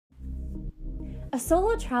A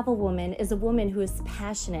solo travel woman is a woman who is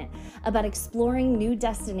passionate about exploring new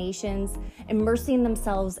destinations, immersing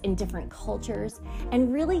themselves in different cultures,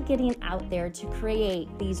 and really getting out there to create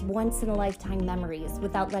these once-in-a-lifetime memories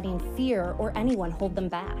without letting fear or anyone hold them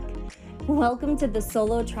back. Welcome to the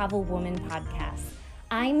Solo Travel Woman podcast.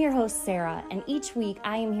 I'm your host, Sarah, and each week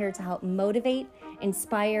I am here to help motivate,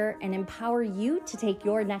 inspire, and empower you to take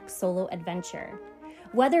your next solo adventure.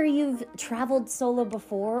 Whether you've traveled solo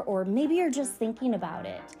before or maybe you're just thinking about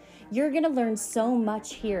it, you're going to learn so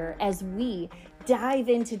much here as we dive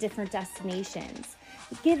into different destinations.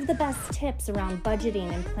 Give the best tips around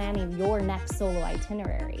budgeting and planning your next solo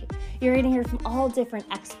itinerary. You're going to hear from all different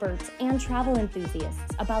experts and travel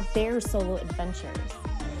enthusiasts about their solo adventures.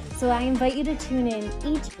 So I invite you to tune in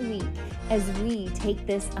each week as we take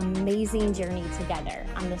this amazing journey together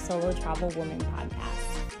on the Solo Travel Woman podcast.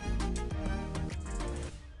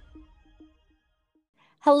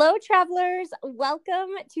 Hello, travelers. Welcome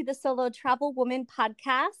to the Solo Travel Woman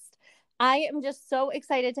podcast. I am just so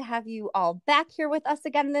excited to have you all back here with us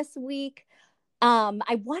again this week.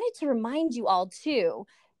 I wanted to remind you all too,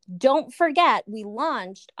 don't forget, we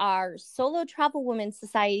launched our Solo Travel Women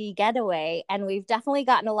Society getaway, and we've definitely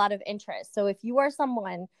gotten a lot of interest. So if you are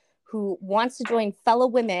someone who wants to join fellow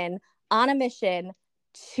women on a mission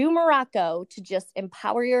to Morocco to just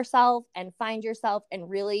empower yourself and find yourself and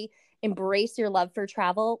really embrace your love for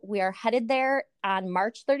travel, we are headed there on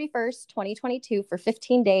March 31st, 2022 for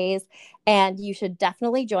 15 days, and you should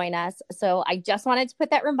definitely join us. So I just wanted to put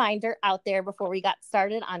that reminder out there before we got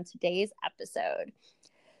started on today's episode.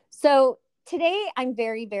 So today I'm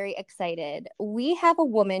very, very excited. We have a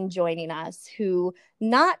woman joining us who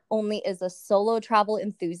not only is a solo travel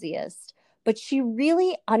enthusiast, but she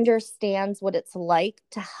really understands what it's like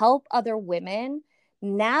to help other women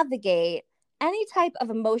navigate any type of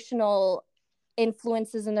emotional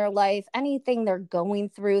influences in their life, anything they're going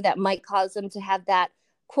through that might cause them to have that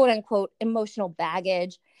quote unquote emotional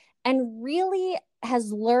baggage, and really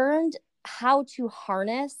has learned how to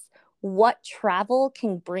harness what travel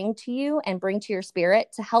can bring to you and bring to your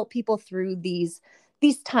spirit to help people through these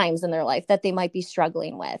times in their life that they might be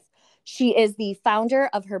struggling with. She is the founder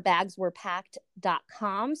of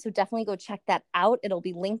herbagswerepacked.com. So definitely go check that out. It'll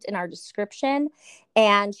be linked in our description.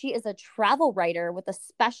 And she is a travel writer with a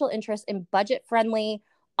special interest in budget-friendly,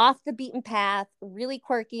 off the beaten path, really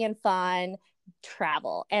quirky and fun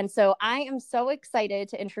travel. And so I am so excited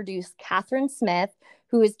to introduce Catherine Smith,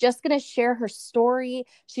 who is just going to share her story.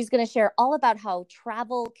 She's going to share all about how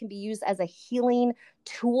travel can be used as a healing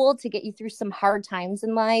tool to get you through some hard times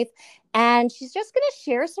in life. And she's just going to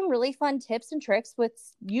share some really fun tips and tricks with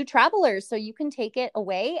you travelers so you can take it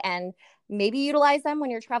away and maybe utilize them when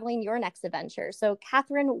you're traveling your next adventure. So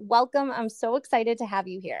Catherine, welcome. I'm so excited to have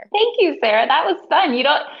you here. Thank you, Sarah. That was fun.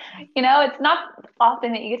 It's not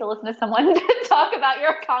often that you get to listen to someone talk about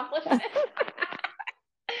your accomplishments.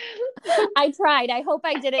 I tried. I hope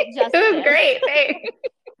I did it justice. It was great. Thanks.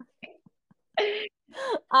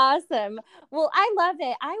 Awesome. Well, I love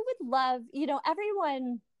it. I would love,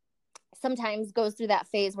 everyone sometimes goes through that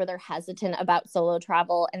phase where they're hesitant about solo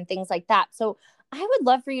travel and things like that. So I would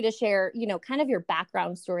love for you to share, kind of your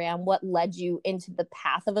background story on what led you into the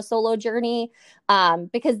path of a solo journey.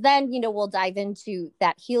 Because then, we'll dive into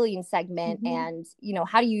that healing segment and,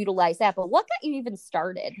 how do you utilize that? But what got you even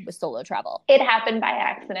started with solo travel? It happened by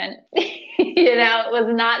accident. It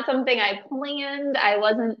was not something I planned. I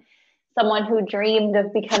wasn't someone who dreamed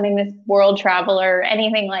of becoming this world traveler or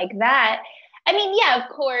anything like that. I mean, yeah, of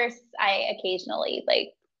course, I occasionally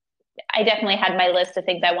I definitely had my list of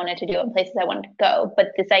things I wanted to do and places I wanted to go.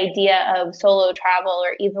 But this idea of solo travel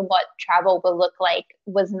or even what travel would look like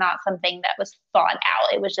was not something that was thought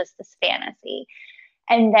out. It was just this fantasy.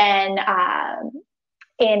 And then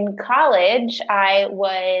in college, I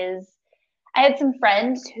had some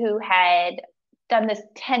friends who had done this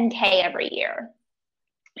 10K every year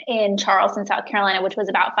in Charleston, South Carolina, which was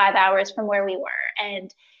about 5 hours from where we were.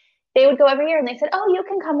 And they would go every year and they said, "Oh, you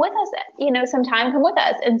can come with us, sometime, come with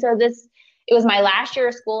us." And so it was my last year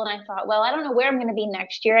of school. And I thought, well, I don't know where I'm going to be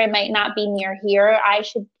next year. I might not be near here. I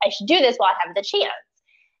should do this while I have the chance.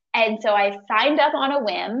 And so I signed up on a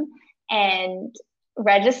whim and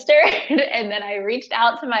registered. And then I reached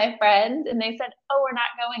out to my friends and they said, "Oh, we're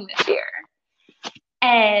not going this year."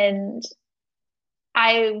 And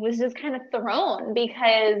I was just kind of thrown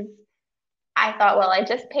because I thought, well, I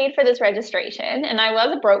just paid for this registration and I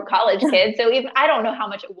was a broke college kid. So I don't know how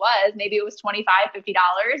much it was. Maybe it was $25,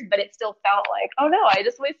 $50, but it still felt like, oh no, I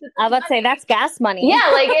just wasted I was about to say that's gas money.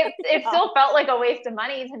 Yeah. It still felt like a waste of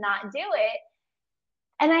money to not do it.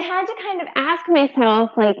 And I had to kind of ask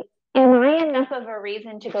myself, am I enough of a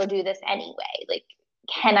reason to go do this anyway? Like,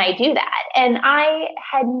 can I do that? And I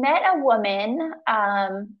had met a woman,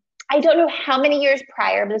 I don't know how many years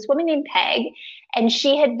prior, but this woman named Peg, and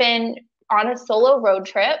she had been on a solo road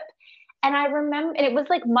trip. And I remember, and it was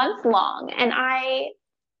like months long. And I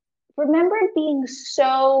remembered being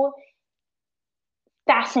so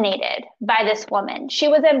fascinated by this woman. She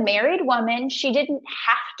was a married woman. She didn't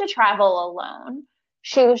have to travel alone.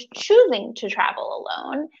 She was choosing to travel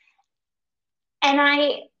alone. And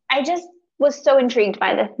I just was so intrigued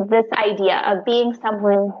by this idea of being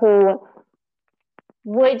someone who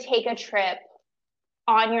would take a trip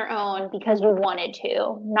on your own because you wanted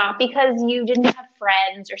to, not because you didn't have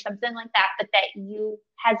friends or something like that, but that you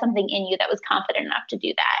had something in you that was confident enough to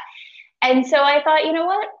do that. And so I thought, you know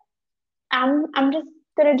what? I'm just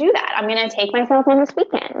gonna do that. I'm gonna take myself on this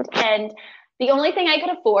weekend. And the only thing I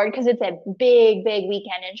could afford, because it's a big, big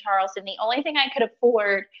weekend in Charleston, the only thing I could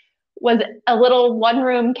afford was a little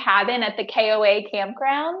one-room cabin at the KOA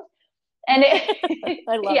campground. And I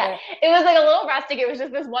love yeah, it was like a little rustic. It was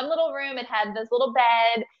just this one little room. It had this little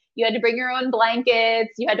bed. You had to bring your own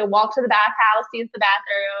blankets. You had to walk to the bathhouse to use the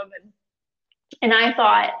bathroom. And I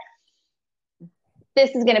thought,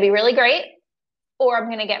 this is going to be really great, or I'm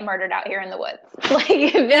going to get murdered out here in the woods.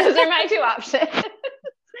 Like, those are my two options.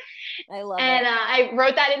 I love and it. I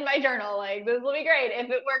wrote that in my journal. Like, this will be great if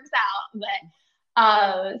it works out.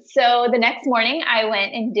 But so the next morning, I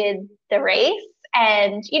went and did the race.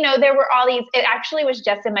 And, you know, there were all these, it actually was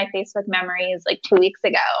just in my Facebook memories like 2 weeks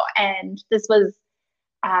ago. And this was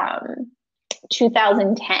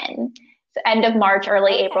 2010, so end of March,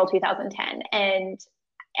 early April 2010. And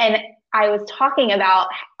I was talking about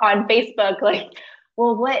on Facebook, like,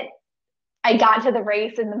 well, what, I got to the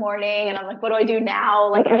race in the morning and I'm like, what do I do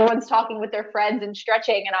now? Like, everyone's talking with their friends and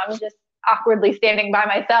stretching, and I'm just awkwardly standing by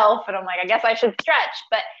myself. And I'm like, I guess I should stretch.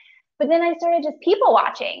 But then I started just people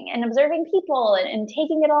watching and observing people and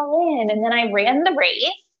taking it all in. And then I ran the race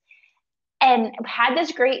and had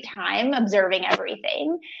this great time observing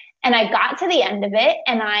everything. And I got to the end of it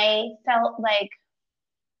and I felt like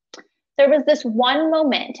there was this one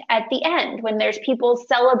moment at the end when there's people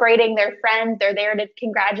celebrating their friends, they're there to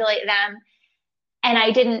congratulate them. And I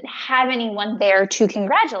didn't have anyone there to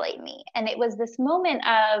congratulate me. And it was this moment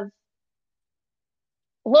of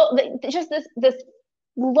just this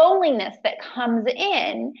loneliness that comes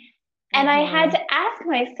in. And I had to ask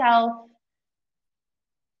myself,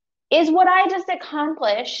 is what I just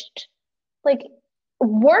accomplished like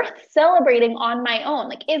worth celebrating on my own?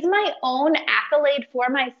 Like, is my own accolade for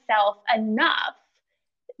myself enough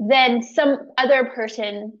than some other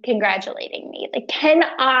person congratulating me? Like, can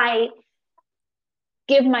I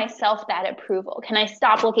give myself that approval? Can I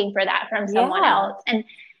stop looking for that from someone else?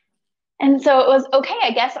 And so it was, okay,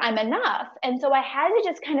 I guess I'm enough. And so I had to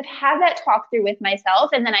just kind of have that talk through with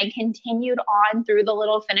myself. And then I continued on through the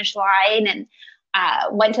little finish line and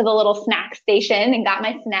went to the little snack station and got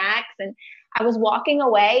my snacks. And I was walking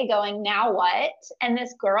away going, now what? And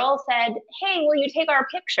this girl said, hey, will you take our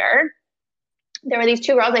picture? There were these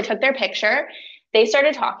two girls. I took their picture. They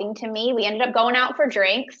started talking to me. We ended up going out for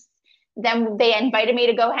drinks. Then they invited me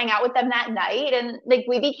to go hang out with them that night. And like,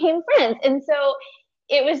 we became friends. And so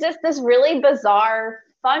it was just this really bizarre,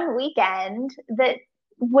 fun weekend that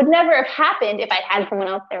would never have happened if I had someone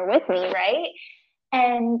else there with me, right?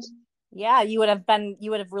 And yeah, you would have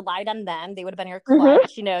relied on them. They would have been your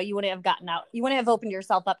clutch. You know, you wouldn't have gotten out. You wouldn't have opened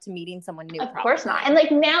yourself up to meeting someone new. Of course not. And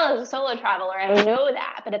like, now as a solo traveler, I know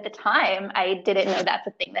that. But at the time, I didn't know that's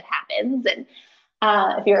a thing that happens. And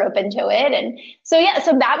if you're open to it. And so, yeah,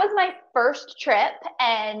 so that was my first trip.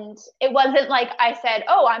 And it wasn't like I said,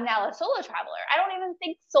 oh, I'm now a solo traveler. I don't even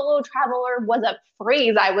think solo traveler was a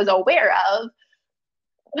phrase I was aware of,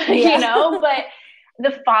 you know, but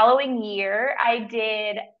the following year I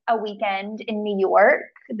did a weekend in New York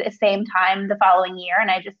the same time the following year.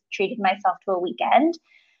 And I just treated myself to a weekend.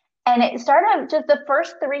 And it started just the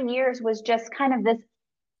first 3 years was just kind of this.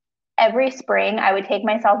 Every spring, I would take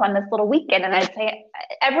myself on this little weekend, and I'd say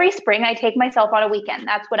every spring I take myself on a weekend.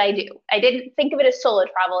 That's what I do. I didn't think of it as solo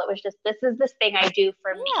travel. It was just, this is this thing I do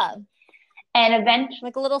for me. And eventually,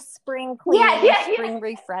 like a little spring clean, spring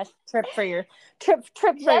refresh trip for your trip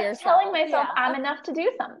for yourself. Telling myself I'm enough to do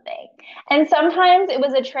something. And sometimes it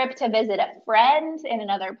was a trip to visit a friend in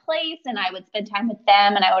another place, and I would spend time with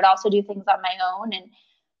them, and I would also do things on my own.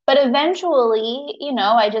 But eventually, you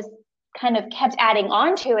know, I just kind of kept adding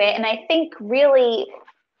on to it. And I think really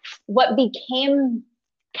what became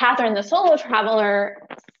Catherine the Solo Traveler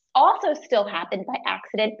also still happened by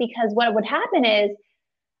accident, because what would happen is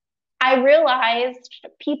I realized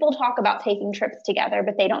people talk about taking trips together,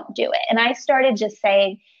 but they don't do it. And I started just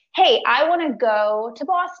saying, hey, I want to go to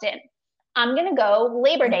Boston. I'm going to go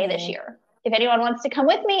Labor Day this year. If anyone wants to come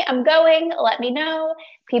with me, I'm going. Let me know.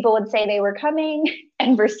 People would say they were coming.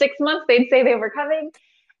 And for 6 months, they'd say they were coming.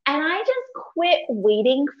 And I just quit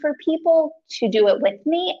waiting for people to do it with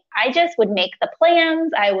me. I just would make the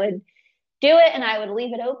plans. I would do it and I would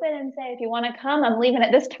leave it open and say, if you want to come, I'm leaving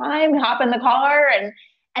at this time, hop in the car.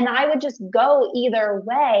 And I would just go either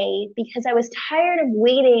way because I was tired of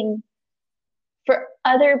waiting for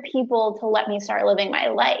other people to let me start living my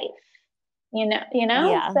life.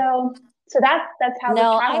 Yeah. So that's how the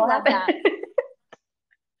travel happened.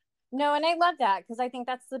 No, and I love that because I think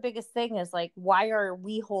that's the biggest thing is like, why are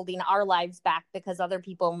we holding our lives back because other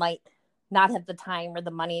people might not have the time or the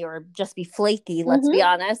money or just be flaky, let's be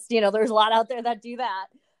honest. There's a lot out there that do that.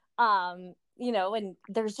 And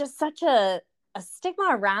there's just such a stigma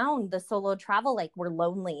around the solo travel, like we're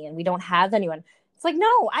lonely and we don't have anyone. It's like,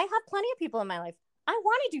 no, I have plenty of people in my life. I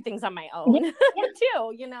want to do things on my own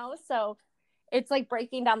too, so it's like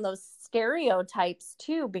breaking down those stereotypes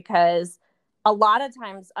too, because a lot of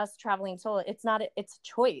times us traveling solo, it's a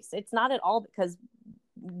choice. It's not at all because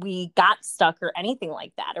we got stuck or anything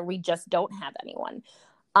like that, or we just don't have anyone.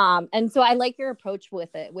 And so I like your approach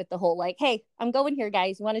with it, with the whole like, hey, I'm going here,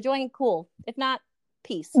 guys. You want to join? Cool. If not,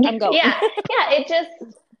 peace. I'm going. Yeah. It just,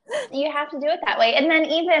 you have to do it that way. And then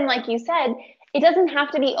even like you said, it doesn't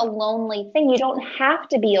have to be a lonely thing. You don't have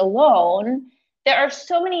to be alone. There are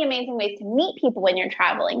so many amazing ways to meet people when you're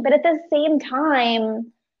traveling. But at the same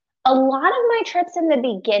time, a lot of my trips in the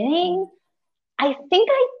beginning, I think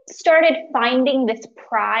I started finding this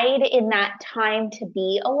pride in that time to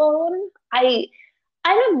be alone. I'm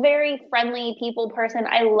a very friendly people person.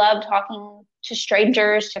 I love talking to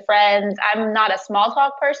strangers, to friends. I'm not a small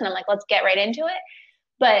talk person. I'm like, let's get right into it.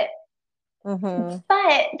 But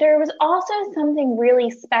there was also something really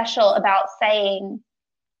special about saying,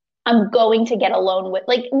 I'm going to get alone with,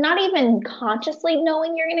 like, not even consciously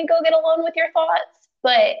knowing you're going to go get alone with your thoughts,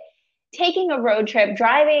 but taking a road trip,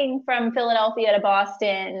 driving from Philadelphia to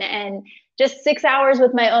Boston and just 6 hours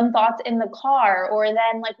with my own thoughts in the car, or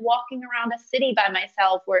then like walking around a city by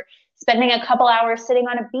myself, or spending a couple hours sitting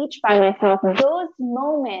on a beach by myself. Those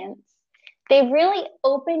moments, they really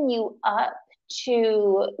open you up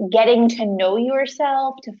to getting to know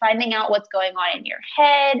yourself, to finding out what's going on in your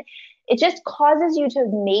head. It just causes you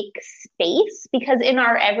to make space, because in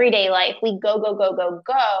our everyday life, we go, go, go, go,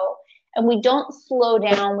 go. And we don't slow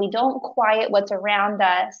down. We don't quiet what's around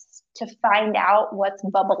us to find out what's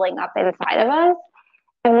bubbling up inside of us.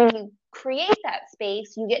 And when you create that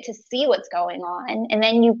space, you get to see what's going on. And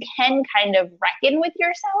then you can kind of reckon with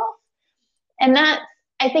yourself. And that's,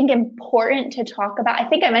 I think, important to talk about. I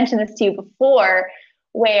think I mentioned this to you before,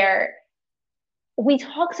 where we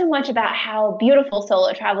talk so much about how beautiful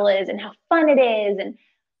solo travel is and how fun it is. And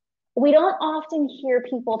we don't often hear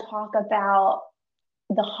people talk about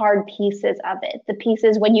the hard pieces of it, the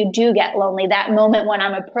pieces when you do get lonely, that moment when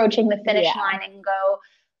I'm approaching the finish line and go,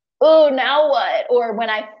 oh, now what? Or when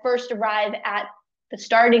I first arrive at the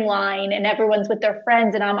starting line and everyone's with their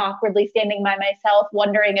friends and I'm awkwardly standing by myself,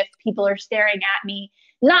 wondering if people are staring at me,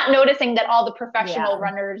 not noticing that all the professional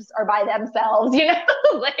runners are by themselves,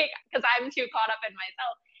 like, because I'm too caught up in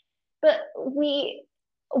myself. But we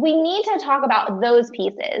need to talk about those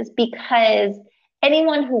pieces, because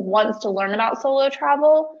anyone who wants to learn about solo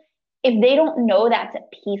travel, if they don't know that's a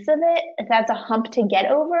piece of it, if that's a hump to get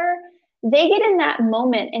over, they get in that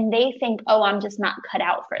moment and they think, oh, I'm just not cut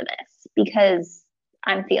out for this because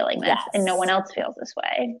I'm feeling this and no one else feels this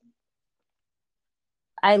way.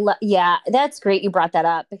 Yeah, that's great you brought that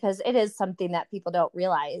up, because it is something that people don't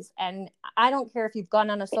realize. And I don't care if you've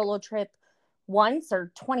gone on a solo trip once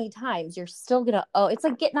or 20 times, you're still gonna, it's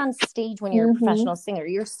like getting on stage when you're a professional singer.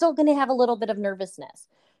 You're still gonna have a little bit of nervousness.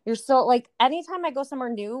 You're still, like, anytime I go somewhere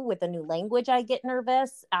new with a new language, I get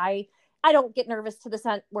nervous. I don't get nervous to the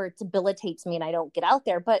sense where it debilitates me and I don't get out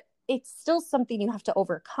there, but it's still something you have to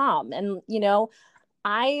overcome. And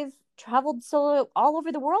I've traveled solo all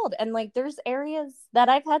over the world, and like there's areas that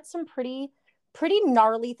I've had some pretty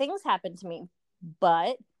gnarly things happen to me,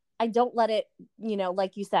 but I don't let it,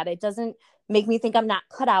 like you said, it doesn't make me think I'm not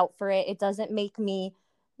cut out for it. It doesn't make me,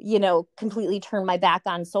 completely turn my back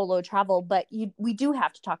on solo travel. But we do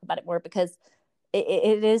have to talk about it more, because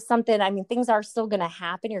it is something, I mean, things are still going to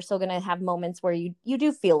happen. You're still going to have moments where you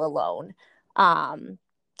do feel alone.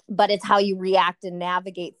 But it's how you react and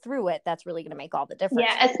navigate through it that's really going to make all the difference.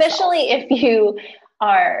 Yeah, especially if you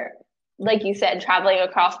are, like you said, traveling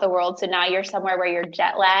across the world. So now you're somewhere where you're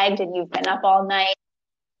jet lagged and you've been up all night.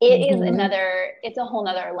 it's a whole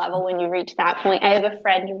nother level when you reach that point. I have a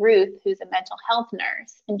friend, Ruth, who's a mental health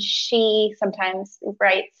nurse, and she sometimes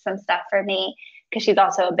writes some stuff for me because she's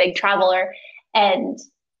also a big traveler. And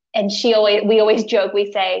we always joke,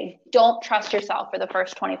 we say, don't trust yourself for the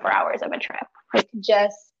first 24 hours of a trip. Like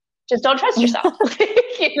just don't trust yourself.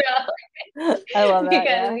 I love that.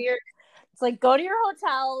 Because it's like, go to your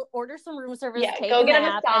hotel, order some room service, go get a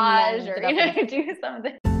massage or do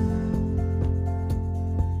something.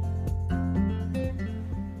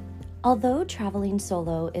 Although traveling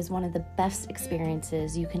solo is one of the best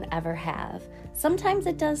experiences you can ever have, sometimes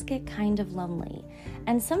it does get kind of lonely.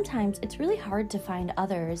 And sometimes it's really hard to find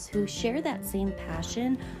others who share that same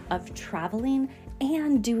passion of traveling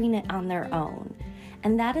and doing it on their own.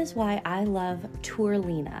 And that is why I love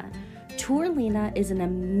Tourlena. Tourlena is an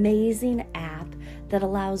amazing app that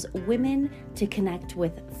allows women to connect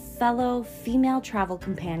with fellow female travel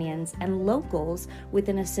companions and locals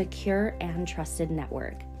within a secure and trusted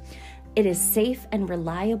network. It is safe and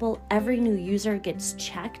reliable. Every new user gets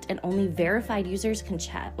checked and only verified users can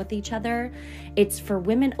chat with each other. It's for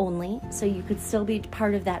women only, so you could still be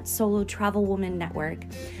part of that solo travel woman network.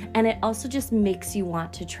 And it also just makes you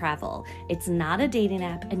want to travel. It's not a dating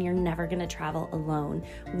app and you're never gonna travel alone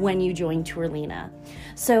when you join Tourlena.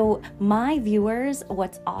 So my viewers,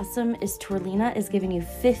 what's awesome is Tourlena is giving you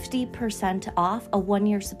 50% off a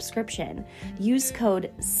 1-year subscription. Use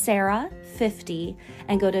code SARAH50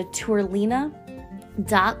 and go to tourlena.com/promo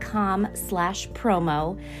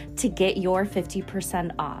to get your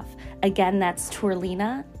 50% off. Again, that's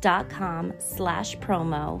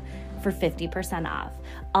tourlena.com/promo for 50% off.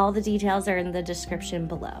 All the details are in the description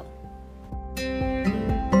below.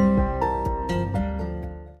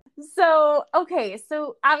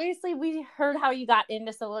 So obviously we heard how you got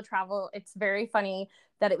into solo travel. It's very funny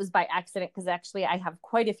that it was by accident, because actually I have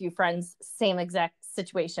quite a few friends, same exact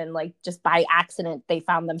situation, like just by accident, they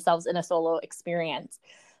found themselves in a solo experience.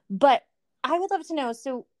 But I would love to know,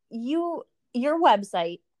 so your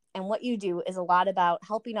website and what you do is a lot about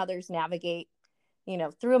helping others navigate,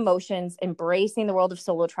 through emotions, embracing the world of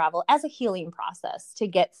solo travel as a healing process to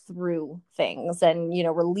get through things and,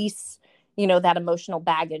 release, that emotional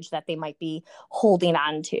baggage that they might be holding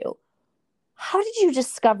on to. How did you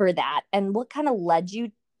discover that? And what kind of led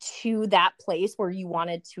you to that place where you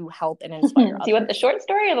wanted to help and inspire others? Do you want the short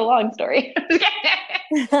story or the long story?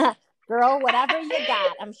 Girl, whatever you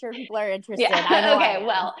got. I'm sure people are interested. Yeah. Okay,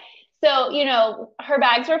 well, so, Her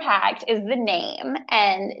Bags Were Packed is the name.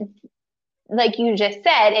 And like you just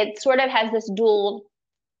said, it sort of has this dual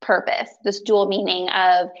purpose, this dual meaning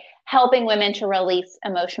of helping women to release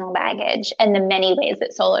emotional baggage and the many ways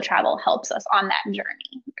that solo travel helps us on that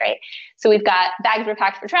journey, right? So we've got bags were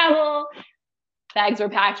packed for travel, bags were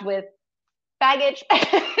packed with baggage,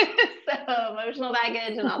 so emotional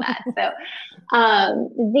baggage and all that. So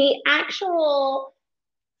the actual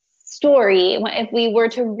story, if we were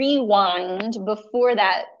to rewind before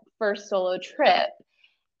that first solo trip,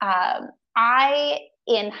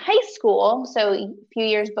 in high school, so a few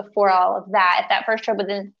years before all of that, that first trip was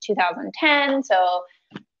in 2010, so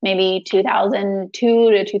maybe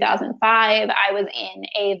 2002 to 2005, I was in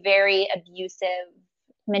a very abusive,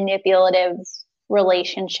 manipulative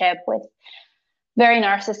relationship with very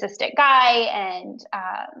narcissistic guy, and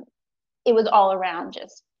it was all around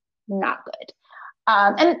just not good.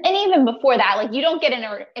 And even before that, like, you don't get in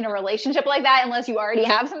a relationship like that unless you already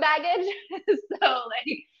have some baggage. So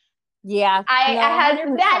like, yeah, I had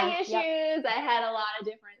some daddy issues. Yep. I had a lot of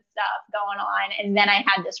different stuff going on. And then I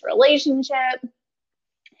had this relationship.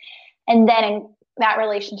 And then that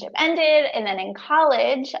relationship ended. And then in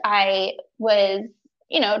college, I was,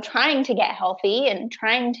 trying to get healthy and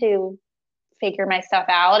trying to figure my stuff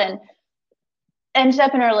out, and ended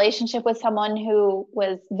up in a relationship with someone who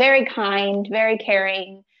was very kind, very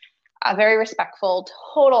caring, very respectful,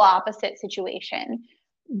 total opposite situation.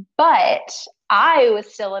 But I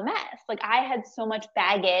was still a mess. Like, I had so much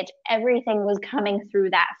baggage. Everything was coming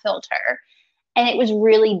through that filter. And it was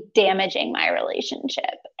really damaging my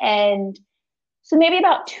relationship. And so maybe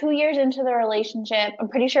about 2 years into the relationship, I'm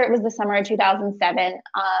pretty sure it was the summer of 2007,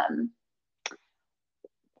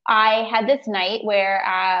 I had this night where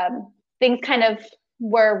things kind of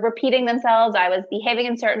were repeating themselves. I was behaving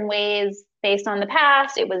in certain ways based on the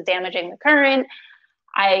past. It was damaging the current.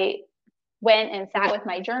 I went and sat with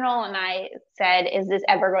my journal and I said, is this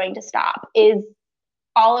ever going to stop? Is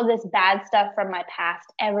all of this bad stuff from my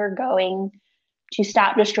past ever going to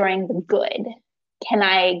stop destroying the good? Can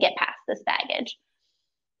I get past this baggage?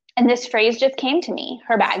 And this phrase just came to me: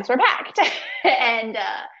 her bags were packed. And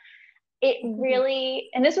it really,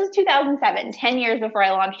 and this was 2007, 10 years before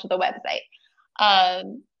I launched the website.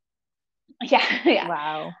 Yeah, yeah.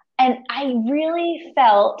 Wow. And I really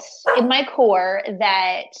felt in my core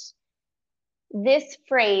that this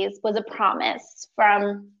phrase was a promise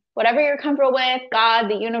from whatever you're comfortable with, God,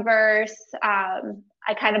 the universe.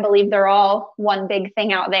 I kind of believe they're all one big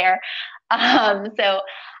thing out there. So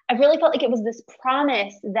I really felt like it was this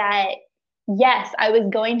promise that, yes, I was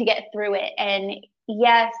going to get through it. And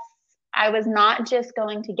yes, I was not just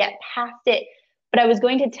going to get past it, but I was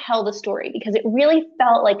going to tell the story, because it really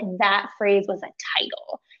felt like that phrase was a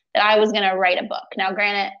title, that I was going to write a book. Now,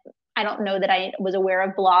 granted, I don't know that I was aware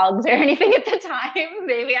of blogs or anything at the time.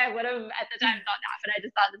 Maybe I would have at the time thought that, but I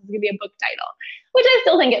just thought this was gonna be a book title, which I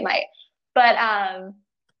still think it might. But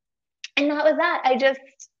and that was that.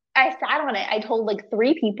 I sat on it. I told like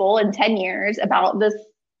 3 people in 10 years about this.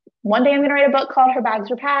 One day I'm gonna write a book called Her Bags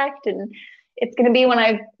Were Packed, and it's gonna be when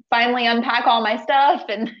I finally unpack all my stuff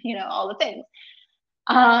and all the things.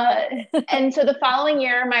 And so the following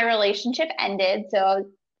year, my relationship ended. So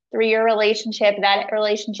 3-year relationship, that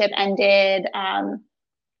relationship ended. And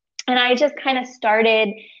I just kind of started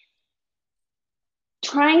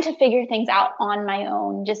trying to figure things out on my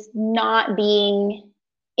own, just not being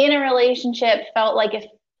in a relationship. Felt like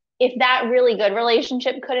if that really good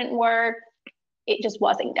relationship couldn't work, it just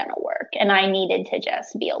wasn't going to work. And I needed to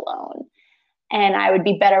just be alone. And I would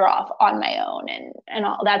be better off on my own. And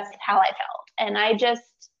all that's how I felt. And I just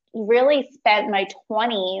really spent my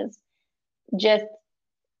 20s just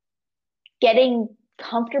getting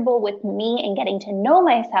comfortable with me and getting to know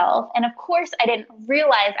myself. And of course, I didn't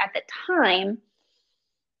realize at the time,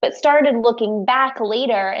 but started looking back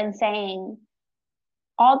later and saying,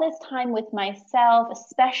 all this time with myself,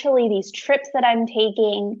 especially these trips that I'm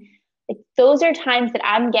taking, like, those are times that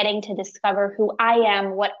I'm getting to discover who I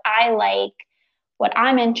am, what I like, what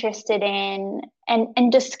I'm interested in,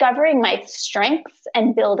 and discovering my strengths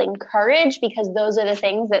and building courage, because those are the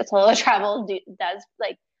things that solo travel does.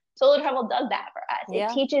 Like, solo travel does that for us.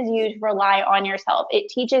 Yeah. It teaches you to rely on yourself. It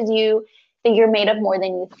teaches you that you're made of more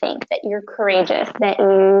than you think, that you're courageous, that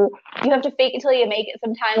you have to fake it till you make it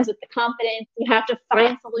sometimes with the confidence. You have to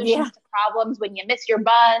find solutions to problems when you miss your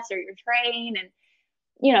bus or your train, and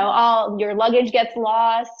all your luggage gets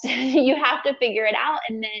lost. You have to figure it out,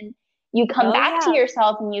 and then you come back to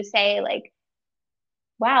yourself and you say, like,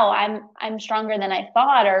 wow, I'm stronger than I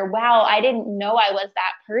thought, or wow, I didn't know I was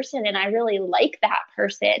that person, and I really like that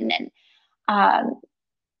person.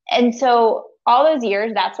 And so all those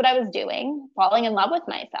years, that's what I was doing, falling in love with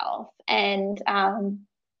myself. And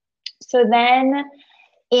so then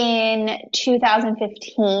in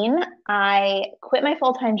 2015, I quit my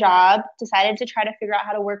full-time job, decided to try to figure out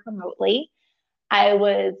how to work remotely. I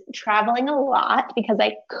was traveling a lot because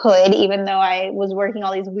I could, even though I was working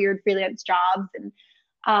all these weird freelance jobs and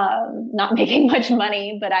not making much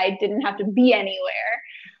money, but I didn't have to be anywhere.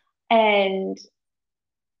 And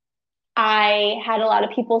I had a lot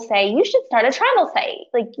of people say, you should start a travel site.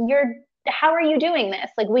 Like, how are you doing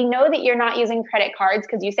this? Like, we know that you're not using credit cards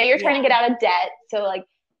because you say you're trying to get out of debt. So, like,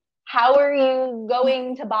 how are you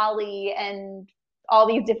going to Bali and all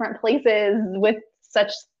these different places with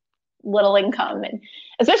such little income? And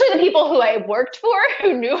especially the people who I worked for,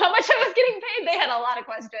 who knew how much I was getting paid, they had a lot of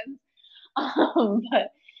questions.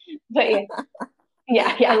 But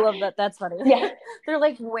yeah. I love that. That's funny. Yeah. They're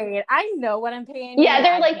like, wait, I know what I'm paying. Yeah,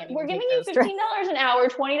 they're like, we're giving you $15 an hour,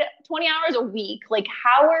 20 hours a week. Like,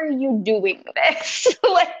 how are you doing this?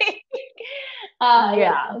 Like,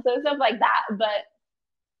 so stuff like that.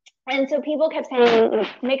 And so people kept saying,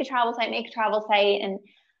 make a travel site. And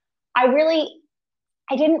I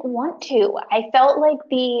didn't want to. I felt like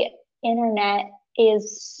the internet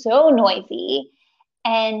is so noisy.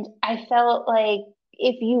 And I felt like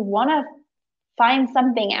if you want to find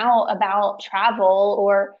something out about travel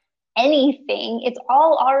or anything, it's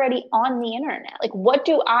all already on the internet. Like, what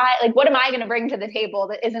am I going to bring to the table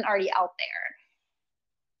that isn't already out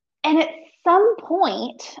there? And at some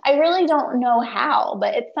point, I really don't know how,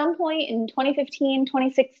 but at some point in 2015,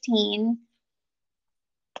 2016,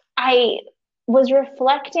 I was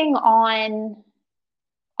reflecting on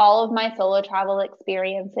all of my solo travel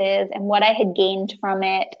experiences and what I had gained from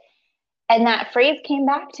it. And that phrase came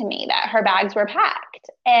back to me, that her bags were packed.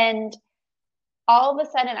 And all of a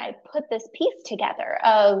sudden, I put this piece together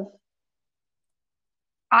of,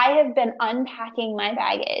 I have been unpacking my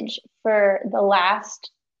baggage for the last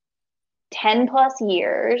 10 plus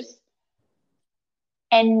years.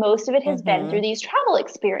 And most of it has been through these travel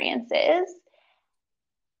experiences.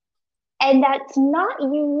 And that's not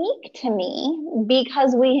unique to me,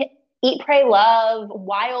 because we Eat, Pray, Love,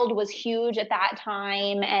 Wild was huge at that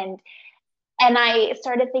time. And I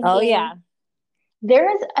started thinking,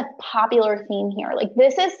 there is a popular theme here. Like,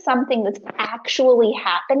 this is something that's actually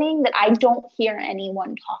happening that I don't hear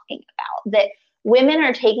anyone talking about, that women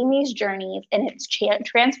are taking these journeys and it's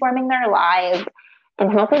transforming their lives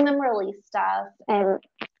and helping them release stuff. And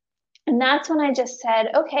that's when I just said,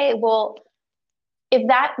 okay, well, if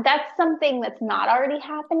that's something that's not already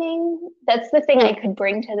happening, that's the thing I could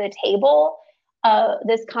bring to the table,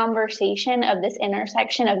 this conversation of this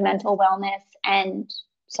intersection of mental wellness and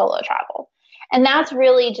solo travel. And that's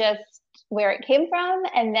really just where it came from.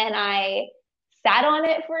 And then I sat on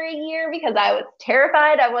it for a year because I was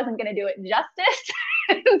terrified I wasn't going to do it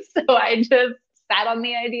justice. So I just sat on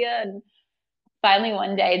the idea and finally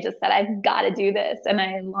one day just said, I've got to do this. And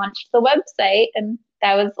I launched the website, and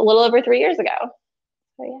that was a little over 3 years ago.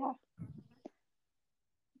 So yeah.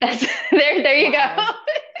 That's there you go.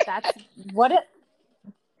 That's what it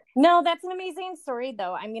No, that's an amazing story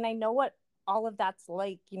though. I mean, I know what all of that's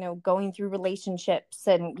like, going through relationships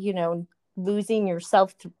and, losing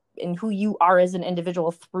yourself and who you are as an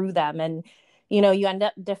individual through them. And, you end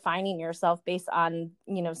up defining yourself based on,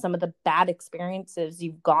 some of the bad experiences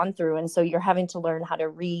you've gone through. And so you're having to learn how to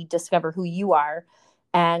rediscover who you are.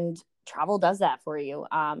 And travel does that for you.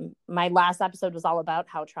 My last episode was all about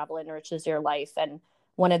how travel enriches your life. And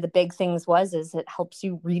one of the big things is it helps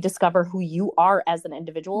you rediscover who you are as an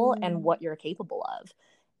individual and what you're capable of.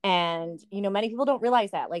 And, many people don't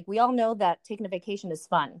realize that. Like, we all know that taking a vacation is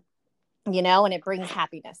fun, and it brings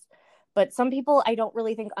happiness. But some people, I don't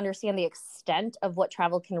really think, understand the extent of what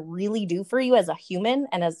travel can really do for you as a human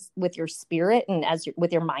and as with your spirit and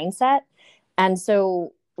with your mindset. And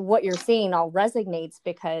so what you're saying all resonates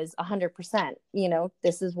because 100%,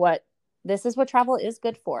 this is what travel is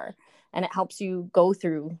good for. And it helps you go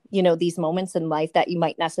through, these moments in life that you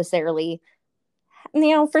might necessarily,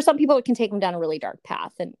 for some people, it can take them down a really dark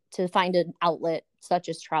path, and to find an outlet such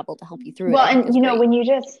as travel to help you through well, it. Well, and when you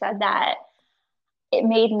just said that, it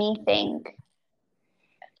made me think,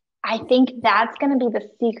 I think that's going to be the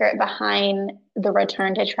secret behind the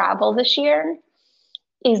return to travel this year,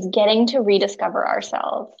 is getting to rediscover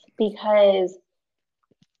ourselves, because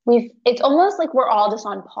it's almost like we're all just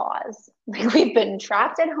on pause. Like, we've been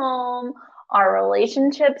trapped at home. Our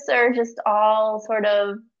relationships are just all sort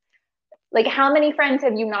of like, how many friends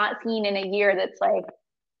have you not seen in a year that's like,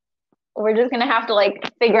 we're just going to have to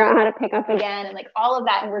like figure out how to pick up again, and like all of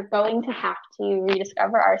that. And we're going to have to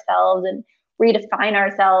rediscover ourselves and redefine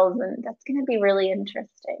ourselves. And that's going to be really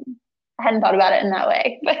interesting. I hadn't thought about it in that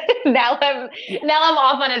way, but now I'm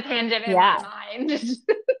off on a tangent in my mind.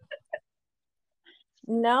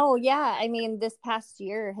 No, yeah. I mean, this past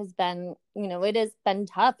year has been, it has been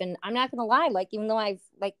tough. And I'm not going to lie, like, even though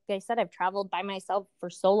like I said, I've traveled by myself for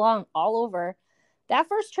so long all over, that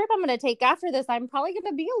first trip I'm going to take after this, I'm probably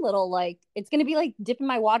going to be a little like, it's going to be like dipping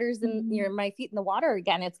my waters in my feet in the water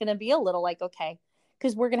again. It's going to be a little like, okay,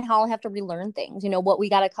 because we're going to all have to relearn things. What we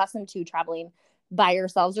got accustomed to traveling by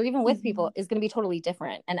ourselves or even with people is going to be totally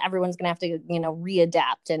different. And everyone's going to have to,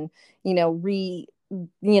 readapt and,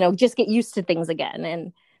 just get used to things again.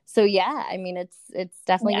 And so, yeah, I mean, it's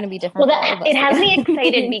definitely going to be different. Well, it has me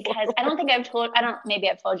excited because maybe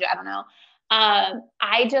I've told you, I don't know.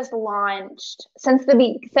 I just launched since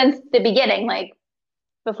the beginning, like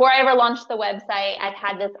before I ever launched the website, I've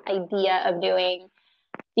had this idea of doing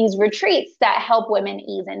these retreats that help women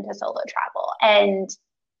ease into solo travel. And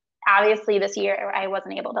obviously this year I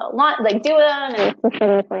wasn't able to do them,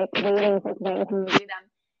 and waiting to do them.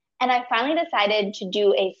 And I finally decided to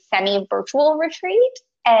do a semi-virtual retreat.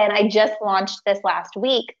 And I just launched this last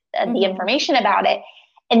week, the information about it.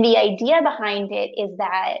 And the idea behind it is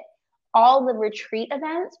that all the retreat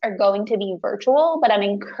events are going to be virtual, but I'm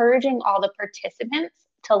encouraging all the participants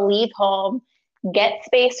to leave home, get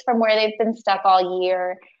space from where they've been stuck all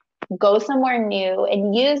year, go somewhere new,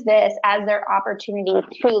 and use this as their opportunity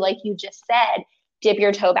to, like you just said, dip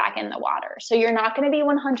your toe back in the water. So you're not going to be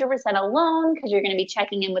 100% alone, because you're going to be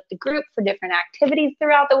checking in with the group for different activities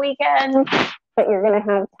throughout the weekend. But you're going to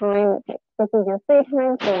have time. This is your free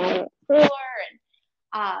time to explore.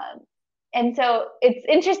 And so it's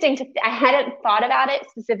interesting I hadn't thought about it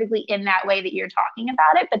specifically in that way that you're talking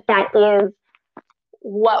about it, but that is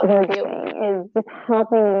what we're doing, is just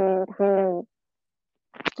helping women kind of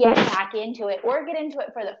get back into it or get into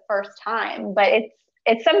it for the first time. But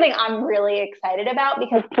it's something I'm really excited about,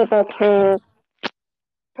 because people can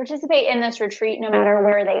participate in this retreat no matter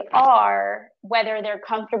where they are, whether they're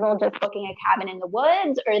comfortable just booking a cabin in the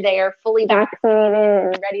woods, or they are fully vaccinated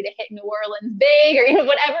and ready to hit New Orleans big, or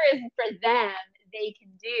whatever is for them, they can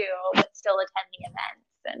do, but still attend the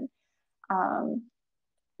events. And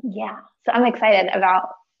so I'm excited about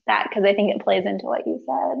that, because I think it plays into what you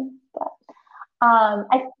said. But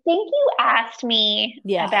I think you asked me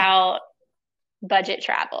about budget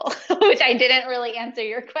travel, which I didn't really answer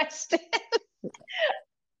your question.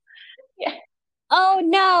 Yeah. Oh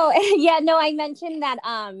no. Yeah, no, I mentioned that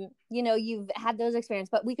you've had those experiences,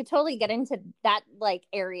 but we could totally get into that like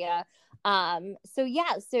area. So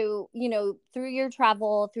yeah, so through your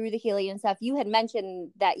travel, through the Healy and stuff, you had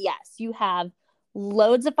mentioned that yes, you have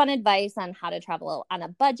loads of fun advice on how to travel on a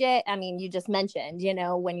budget. I mean, you just mentioned,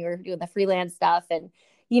 when you were doing the freelance stuff and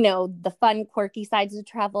the fun, quirky sides of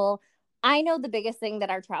travel. I know the biggest thing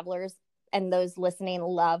that our travelers and those listening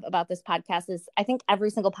love about this podcast is I think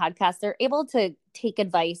every single podcast, they're able to take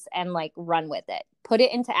advice and like run with it, put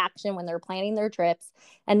it into action when they're planning their trips.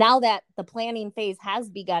 And now that the planning phase has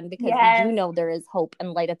begun, because we do know there is hope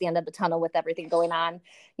and light at the end of the tunnel with everything going on,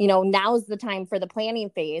 now's the time for the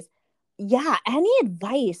planning phase. Yeah. Any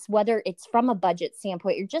advice, whether it's from a budget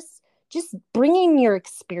standpoint, you're just bringing your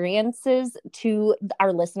experiences to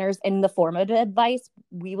our listeners in the form of advice,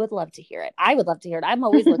 we would love to hear it. I would love to hear it. I'm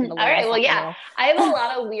always looking to learn. All right. Well, yeah, I have a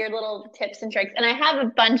lot of weird little tips and tricks, and I have a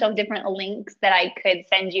bunch of different links that I could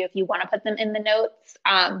send you if you want to put them in the notes.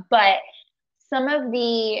 But some of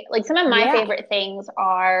my favorite things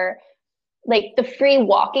are like the free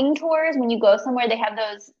walking tours. When you go somewhere, they have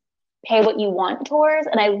those pay what you want tours.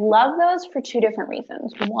 And I love those for two different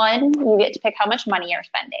reasons. One, you get to pick how much money you're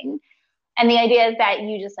spending. And the idea is that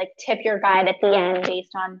you just like tip your guide at the end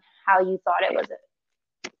based on how you thought it was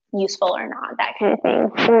useful or not, that kind of thing.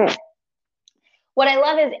 What I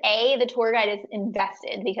love is A, the tour guide is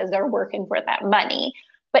invested because they're working for that money.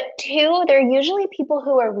 But two, they're usually people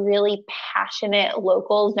who are really passionate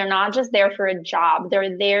locals. They're not just there for a job.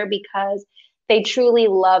 They're there because they truly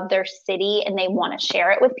love their city and they want to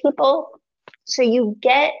share it with people. So you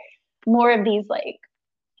get more of these like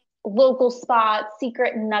local spots,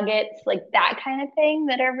 secret nuggets, like that kind of thing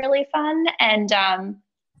that are really fun. And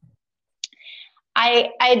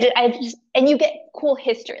and you get cool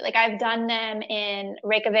history. Like I've done them in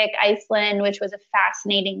Reykjavik, Iceland, which was a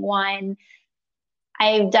fascinating one.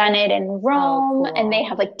 I've done it in Rome, and they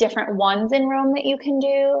have like different ones in Rome that you can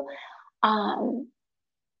do.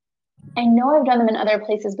 I know I've done them in other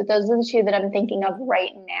places, but those are the two that I'm thinking of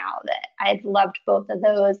right now that I've loved both of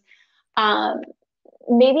those.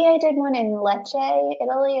 Maybe I did one in Lecce,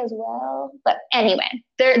 Italy as well. But anyway,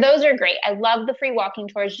 those are great. I love the free walking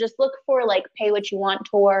tours. Just look for like pay what you want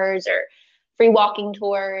tours or free walking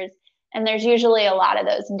tours. And there's usually a lot of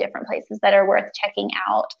those in different places that are worth checking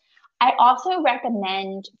out. I also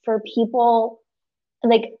recommend for people,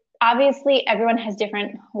 like obviously everyone has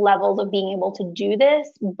different levels of being able to do this,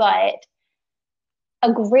 but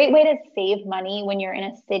a great way to save money when you're in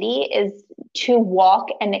a city is to walk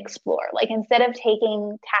and explore. Like instead of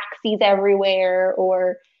taking taxis everywhere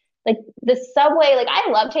or like the subway, like I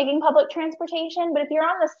love taking public transportation, but if you're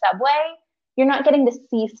on the subway, you're not getting to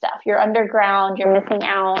see stuff. You're underground, you're missing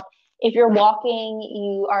out. If you're walking,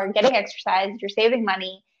 you are getting exercise, you're saving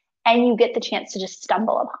money, and you get the chance to just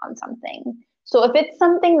stumble upon something. So if it's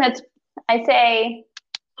something that's, I say,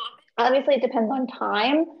 obviously it depends on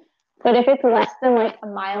time, but if it's less than like a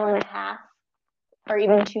mile and a half or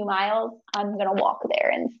even 2 miles, I'm going to walk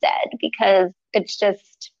there instead because it's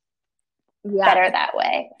just better that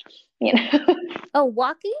way, Oh,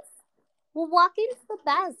 walking? Well, walking's the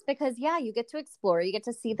best because you get to explore. You get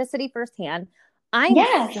to see the city firsthand. I'm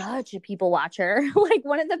such a people watcher. Like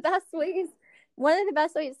one of the best ways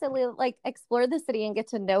to like explore the city and get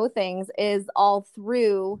to know things is all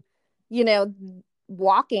through,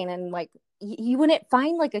 walking. And like you wouldn't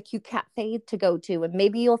find like a cute cafe to go to, and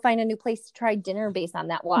maybe you'll find a new place to try dinner based on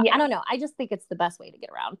that walk. I don't know. I just think it's the best way to get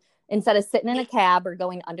around instead of sitting in a cab or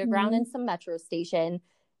going underground in some metro station.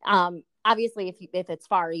 Obviously if it's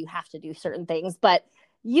far, you have to do certain things, but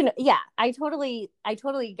I totally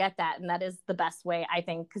get that. And that is the best way, I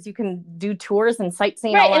think, because you can do tours and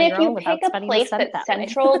sightseeing all on your own without spending a cent that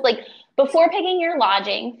central, like before picking your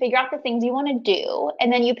lodging, figure out the things you want to do,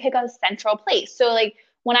 and then you pick a central place. So like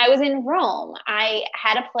when I was in Rome, I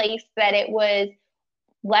had a place that it was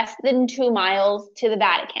less than 2 miles to the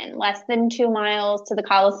Vatican, less than 2 miles to the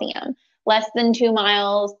Colosseum, less than 2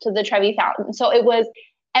 miles to the Trevi Fountain. So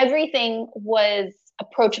everything was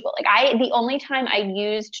approachable. Like the only time I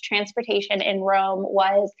used transportation in Rome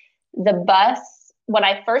was the bus. When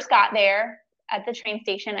I first got there at the train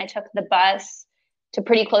station, I took the bus to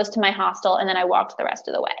pretty close to my hostel, and then I walked the rest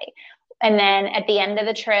of the way. And then at the end of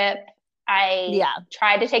the trip, I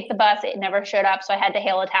tried to take the bus. It never showed up. So I had to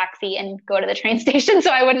hail a taxi and go to the train station so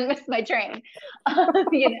I wouldn't miss my train. All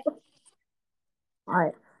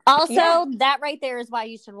right. Also, Yeah. that right there is why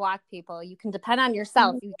you should walk, people. You can depend on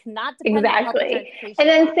yourself. You cannot depend on public Exactly. transportation. And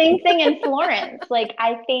then same thing in Florence. Like,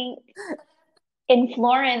 I think in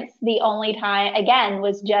Florence, the only time, again,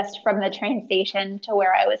 was just from the train station to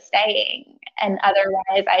where I was staying. And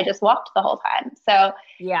otherwise, I just walked the whole time. So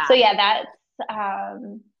yeah, that's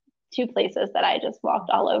two places that I just walked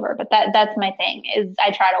all over. But that's my thing, is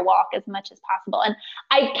I try to walk as much as possible. And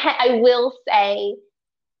I will say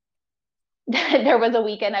there was a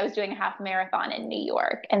weekend I was doing a half marathon in New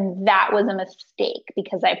York, and that was a mistake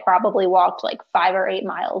because I probably walked like 5 or 8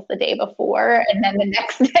 miles the day before, and then the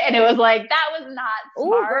next day, and it was like, that was not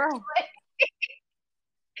smart.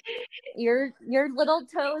 Your little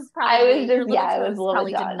toes I was probably. just, yeah, it was a little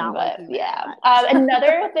done, but yeah.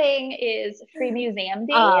 Another thing is free museum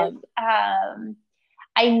days.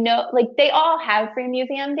 I know, like, they all have free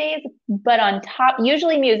museum days, but on top,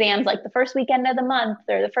 usually museums, like the first weekend of the month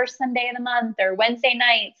or the first Sunday of the month or Wednesday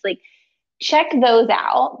nights, like, check those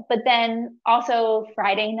out. But then also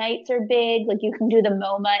Friday nights are big. Like, you can do the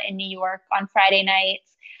MoMA in New York on Friday nights.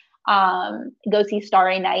 Go see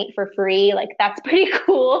Starry Night for free. Like, that's pretty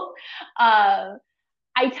cool. I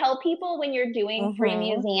tell people when you're doing free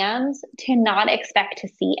museums to not expect to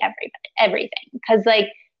see everything. Because, like,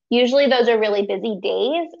 usually those are really busy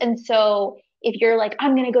days. And so if you're like,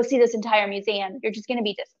 I'm going to go see this entire museum, you're just going to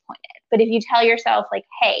be disappointed. But if you tell yourself, like,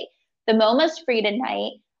 hey, the MoMA's free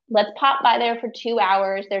tonight, let's pop by there for 2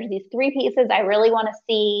 hours. There's these 3 pieces I really want to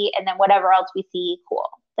see. And then whatever else we see, cool.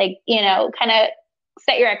 Like, you know, kind of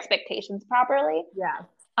set your expectations properly. Yeah.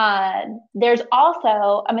 There's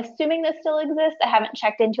also, I'm assuming this still exists. I haven't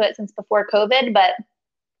checked into it since before COVID, but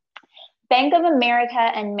Bank of America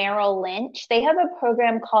and Merrill Lynch, they have a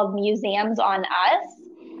program called Museums on Us.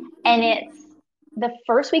 And it's the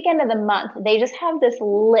first weekend of the month. They just have this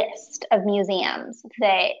list of museums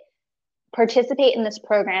that participate in this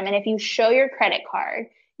program. And if you show your credit card,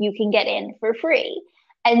 you can get in for free.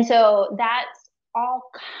 And so that's all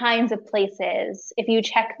kinds of places. If you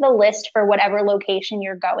check the list for whatever location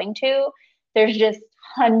you're going to, there's just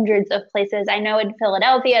hundreds of places. I know in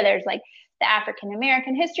Philadelphia, there's like the African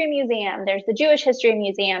American History Museum, there's the Jewish History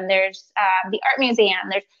Museum, there's the Art Museum,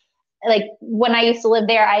 there's, like, when I used to live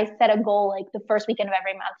there, I set a goal like the first weekend of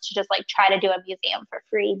every month to just like try to do a museum for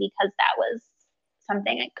free, because that was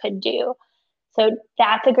something I could do. So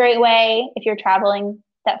that's a great way. If you're traveling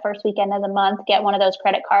that first weekend of the month, get one of those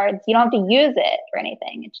credit cards. You don't have to use it or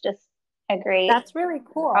anything. It's just a great, that's really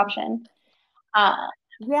cool option.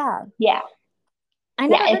 Yeah. I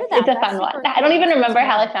never heard of that. It's a fun one. Cool. I don't even remember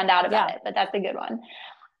how I found out about it, but that's a good one.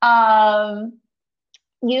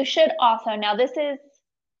 You should also, now this is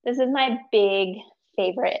my big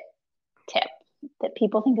favorite tip that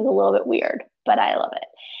people think is a little bit weird, but I love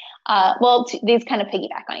it. These kind of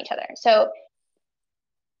piggyback on each other. So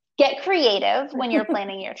get creative when you're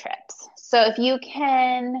planning your trips. So if you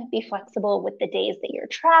can be flexible with the days that you're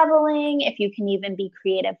traveling, if you can even be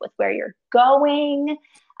creative with where you're going,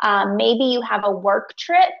 maybe you have a work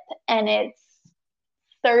trip and it's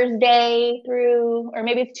Thursday through, or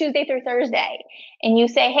maybe it's Tuesday through Thursday, and you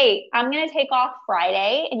say, hey, I'm going to take off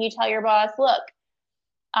Friday, and you tell your boss, look,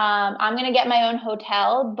 I'm going to get my own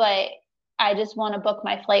hotel, but I just want to book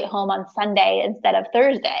my flight home on Sunday instead of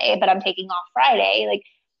Thursday, but I'm taking off Friday. Like,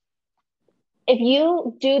 if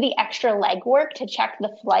you do the extra legwork to check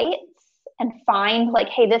the flights and find, like,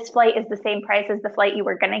 hey, this flight is the same price as the flight you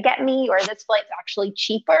were going to get me, or this flight's actually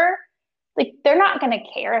cheaper, like, they're not going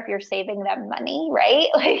to care if you're saving them money, right?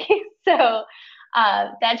 Like, so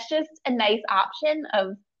that's just a nice option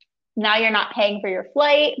of, now you're not paying for your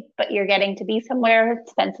flight, but you're getting to be somewhere,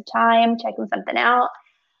 spend some time checking something out.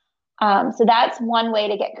 So that's one way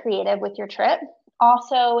to get creative with your trip.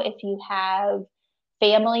 Also, if you have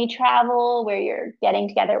family travel where you're getting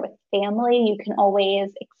together with family, you can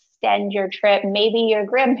always extend your trip. Maybe your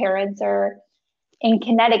grandparents are in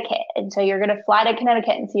Connecticut, and so you're going to fly to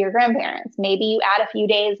Connecticut and see your grandparents. Maybe you add a few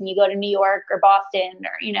days and you go to New York or Boston,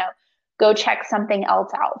 or, you know, go check something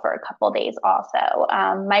else out for a couple of days also.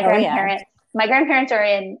 My grandparents are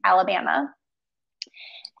in Alabama.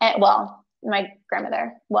 And, well, my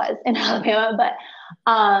grandmother was in Alabama, but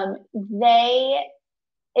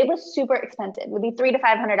it was super expensive. It would be $300 to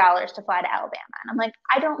 $500 to fly to Alabama. And I'm like,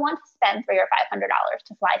 I don't want to spend $300 or $500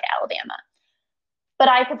 to fly to Alabama. But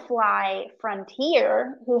I could fly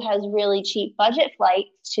Frontier, who has really cheap budget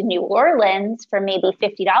flights to New Orleans for maybe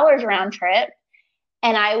 $50 round trip.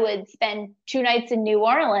 And I would spend 2 nights in New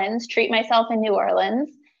Orleans, treat myself in New Orleans,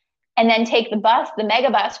 and then take the bus, the mega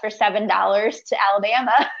bus, for $7 to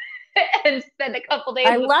Alabama and spend a couple days.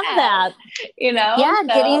 I love that. You know? Yeah, so,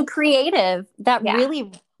 getting creative. That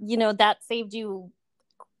really, you know, that saved you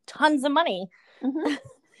tons of money. Mm-hmm.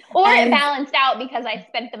 Or it balanced out because I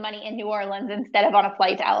spent the money in New Orleans instead of on a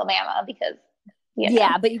flight to Alabama because,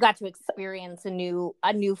 yeah, but you got to experience a new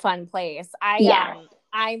fun place.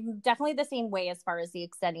 I'm definitely the same way as far as the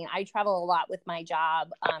extending. I travel a lot with my job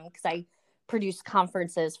because I produce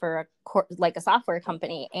conferences for a software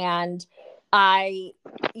company. And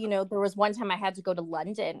there was one time I had to go to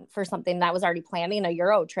London for something that I was already planning a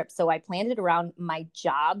Euro trip. So I planned it around my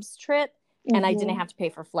job's trip. And I didn't have to pay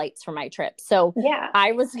for flights for my trip. So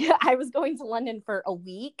I was going to London for a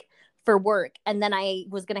week for work. And then I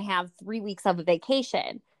was going to have 3 weeks of a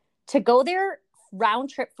vacation. To go there round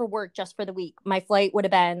trip for work just for the week, my flight would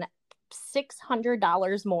have been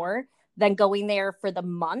 $600 more than going there for the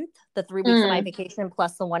month, the 3 weeks of my vacation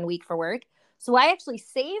plus the 1 week for work. So I actually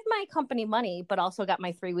saved my company money, but also got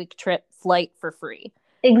my 3-week trip flight for free.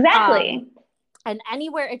 Exactly. And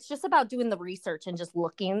anywhere, it's just about doing the research and just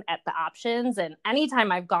looking at the options. And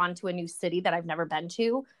anytime I've gone to a new city that I've never been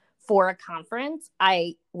to for a conference,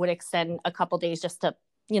 I would extend a couple days just to,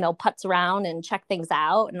 putz around and check things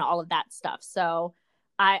out and all of that stuff. So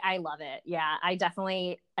I love it. Yeah, I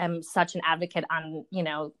definitely am such an advocate on,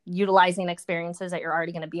 utilizing experiences that you're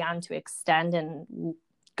already going to be on to extend and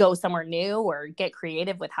go somewhere new or get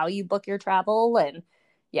creative with how you book your travel. And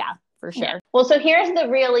yeah, for sure. Yeah. Well, so here's the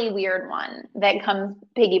really weird one that comes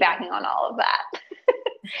piggybacking on all of that.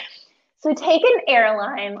 So take an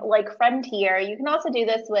airline like Frontier. You can also do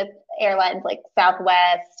this with airlines like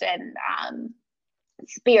Southwest and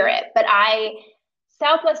Spirit. But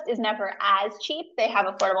Southwest is never as cheap. They have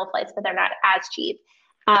affordable flights, but they're not as cheap.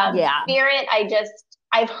 Spirit,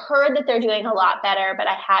 I've heard that they're doing a lot better, but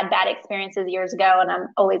I had bad experiences years ago, and I'm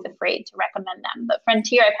always afraid to recommend them. But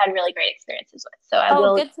Frontier, I've had really great experiences with. So I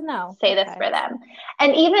will good to know. Say this for them.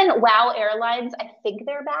 And even WOW Airlines, I think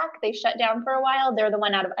they're back. They shut down for a while. They're the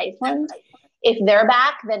one out of Iceland. If they're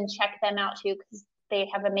back, then check them out too, because they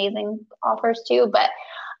have amazing offers too. But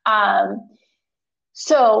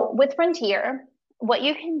so with Frontier, what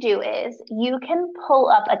you can do is you can pull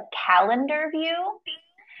up a calendar view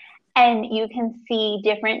and you can see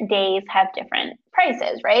different days have different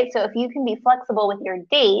prices, right? So if you can be flexible with your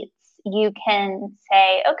dates, you can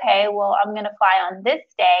say, okay, well, I'm going to fly on this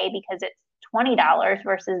day because it's $20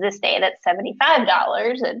 versus this day that's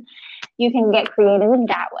 $75. And you can get creative in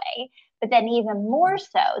that way. But then even more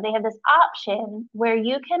so, they have this option where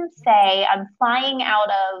you can say, I'm flying out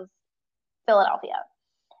of Philadelphia.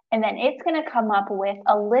 And then it's going to come up with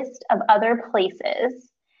a list of other places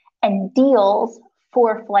and deals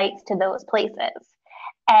for flights to those places.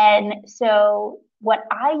 And so what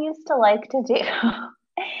I used to like to do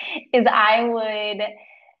is I would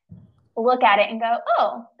look at it and go,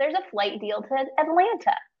 oh, there's a flight deal to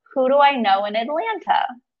Atlanta. Who do I know in Atlanta?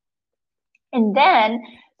 And then,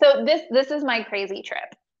 so this is my crazy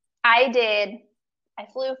trip. I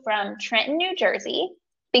flew from Trenton, New Jersey,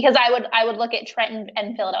 because I would look at Trenton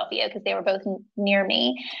and Philadelphia because they were both near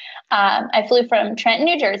me. I flew from Trenton,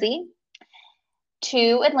 New Jersey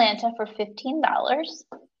to Atlanta for $15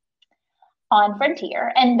 on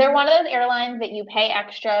Frontier. And they're one of those airlines that you pay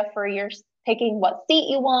extra for your picking what seat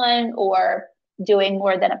you want or doing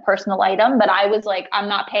more than a personal item. But I was like, I'm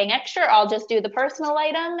not paying extra. I'll just do the personal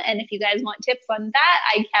item. And if you guys want tips on that,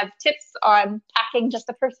 I have tips on packing just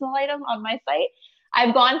a personal item on my site.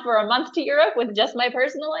 I've gone for a month to Europe with just my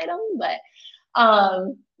personal item, but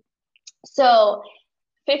so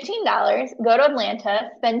 $15, go to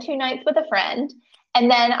Atlanta, spend 2 nights with a friend. And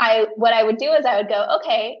then what I would do is I would go,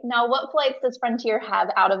 okay, now what flights does Frontier have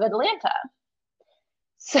out of Atlanta?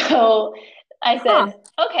 So I said,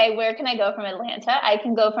 okay, where can I go from Atlanta? I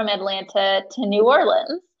can go from Atlanta to New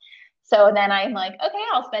Orleans. So then I'm like, okay,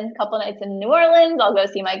 I'll spend a couple nights in New Orleans. I'll go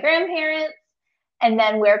see my grandparents. And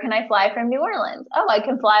then where can I fly from New Orleans? Oh, I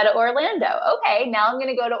can fly to Orlando. Okay, now I'm going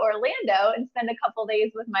to go to Orlando and spend a couple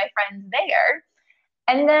days with my friends there.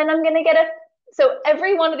 And then I'm going to so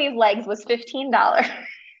every one of these legs was $15.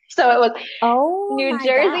 So it was New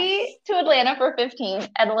Jersey to Atlanta for $15,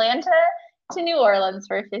 Atlanta to New Orleans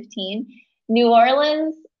for $15, New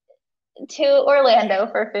Orleans to Orlando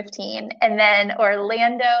for $15, and then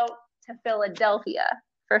Orlando to Philadelphia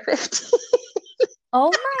for $15. Oh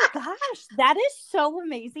my gosh, that is so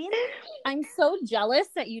amazing. I'm so jealous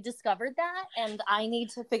that you discovered that, and I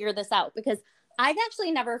need to figure this out because I've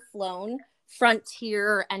actually never flown Frontier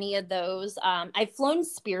or any of those. I've flown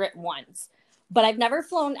Spirit once, but I've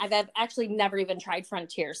actually never even tried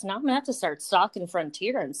Frontier. So now I'm gonna have to start stalking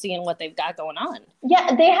Frontier and seeing what they've got going on.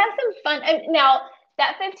 Yeah, they have some fun. Now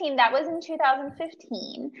that 15, that was in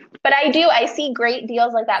 2015, but I see great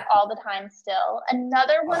deals like that all the time still.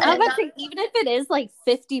 Another one, even if it is like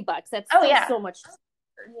 $50, that's so much.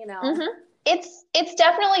 you know? Mm-hmm. It's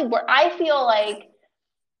definitely where I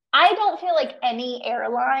don't feel like any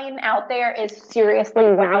airline out there is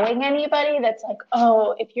seriously wowing anybody that's like,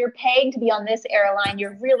 oh, if you're paying to be on this airline,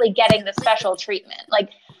 you're really getting the special treatment. Like,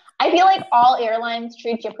 I feel like all airlines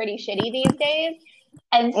treat you pretty shitty these days.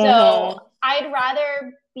 And so I'd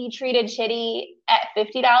rather be treated shitty at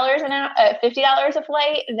 $50 a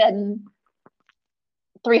flight than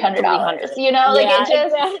 $300. You know, like it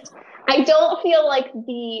just, exactly. I don't feel like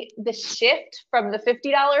the shift from the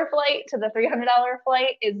 $50 flight to the $300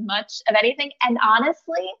 flight is much of anything. And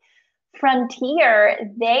honestly,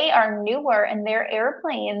 Frontier, they are newer and their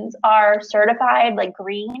airplanes are certified like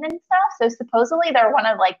green and stuff. So supposedly they're one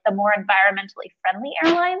of like the more environmentally friendly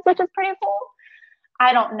airlines, which is pretty cool.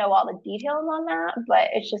 I don't know all the details on that, but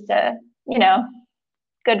it's just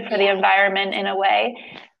good for the environment in a way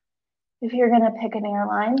if you're going to pick an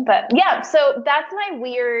airline. But yeah, so that's my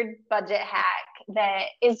weird budget hack that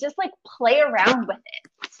is just like play around with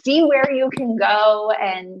it. See where you can go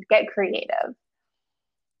and get creative.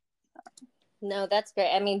 No, that's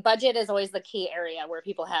great. I mean, budget is always the key area where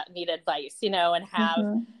people need advice, and have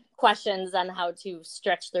questions on how to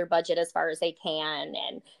stretch their budget as far as they can.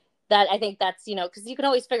 And that, I think that's, because you can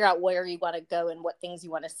always figure out where you want to go and what things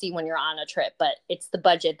you want to see when you're on a trip, but it's the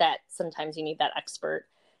budget that sometimes you need that expert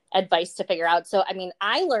advice to figure out. So, I mean,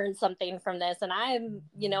 I learned something from this, and I'm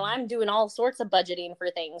doing all sorts of budgeting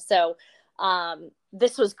for things. So,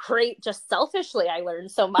 this was great. Just selfishly, I learned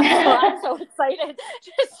so much. So I'm so excited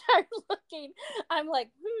to start looking. I'm like,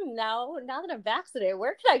 now that I'm vaccinated,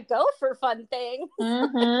 where can I go for fun things?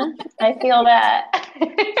 I feel that.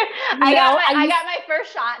 I got my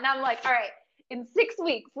first shot, and I'm like, all right, in 6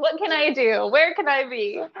 weeks, what can I do? Where can I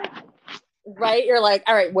be? Right? You're like,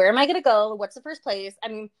 all right, where am I going to go? What's the first place? I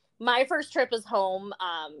mean, my first trip is home.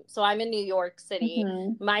 So I'm in New York City.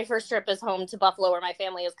 My first trip is home to Buffalo, where my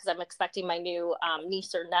family is, because I'm expecting my new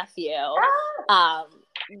niece or nephew.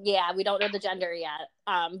 Yeah, we don't know the gender yet.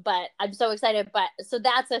 But I'm so excited. But so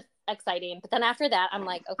that's exciting. But then after that, I'm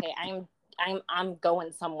like, okay, I'm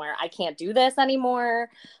going somewhere. I can't do this anymore.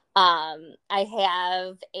 I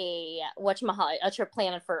have a trip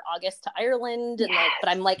planned for August to Ireland, and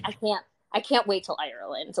but I'm like, I can't wait till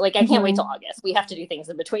Ireland. Like, I can't wait till August. We have to do things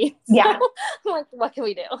in between. So, yeah. I'm like, what can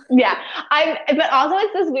we do? Yeah. But also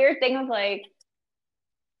it's this weird thing of like,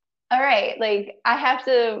 all right, like I have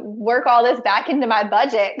to work all this back into my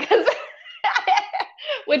budget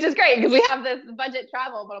which is great because we have this budget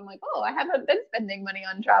travel, but I'm like, oh, I haven't been spending money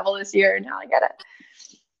on travel this year. Now I get it.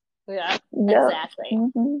 Yeah, exactly.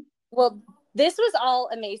 Well, this was all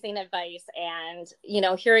amazing advice, and,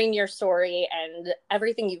 hearing your story and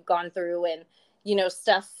everything you've gone through, and,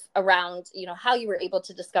 stuff around, how you were able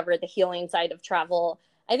to discover the healing side of travel.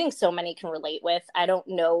 I think so many can relate with. I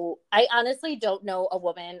honestly don't know a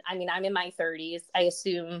woman. I mean, I'm in my 30s. I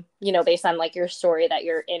assume, based on like your story, that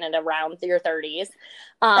you're in and around your 30s.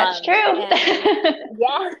 That's true.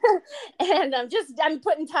 Yeah. And I'm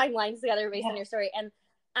putting timelines together based on your story. And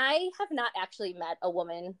I have not actually met a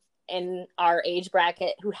woman in our age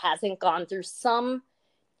bracket who hasn't gone through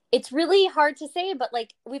it's really hard to say, but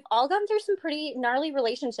like, we've all gone through some pretty gnarly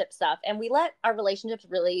relationship stuff, and we let our relationships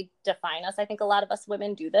really define us. I think a lot of us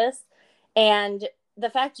women do this. And the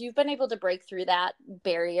fact you've been able to break through that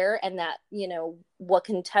barrier, and that, what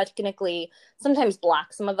can technically sometimes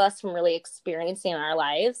block some of us from really experiencing our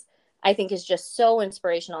lives, I think is just so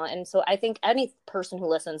inspirational. And so I think any person who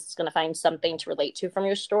listens is going to find something to relate to from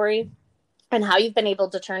your story, and how you've been able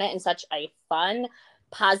to turn it in such a fun,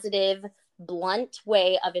 positive, blunt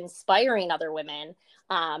way of inspiring other women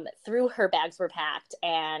through Her Bags Were Packed.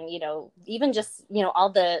 And, even just, all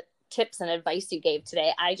the tips and advice you gave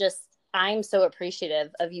today. I'm so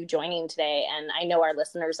appreciative of you joining today. And I know our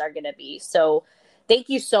listeners are going to be. So thank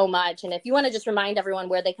you so much. And if you want to just remind everyone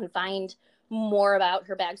where they can find more about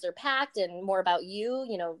Her Bags Are Packed and more about you,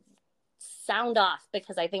 sound off,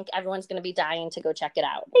 because I think everyone's going to be dying to go check it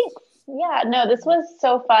out. Thanks. Yeah, no, this was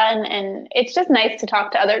so fun, and it's just nice to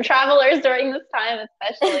talk to other travelers during this time,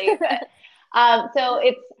 especially. So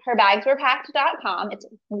it's herbagswerepacked.com. It's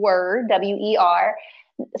WER, W-E-R.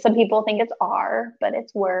 Some people think it's R, but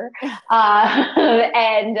it's WER.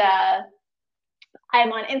 And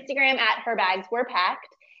I'm on Instagram at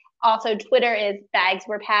herbagswerepacked. Also, Twitter is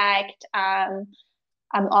bagswerepacked.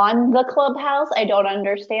 I'm on the Clubhouse. I don't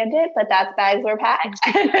understand it, but that's Bags Were Packed.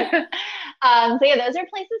 So yeah, those are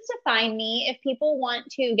places to find me. If people want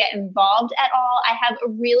to get involved at all, I have a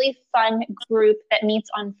really fun group that meets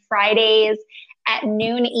on Fridays at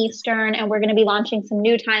noon Eastern, and we're going to be launching some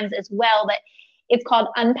new times as well. But it's called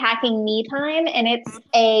Unpacking Me Time, and it's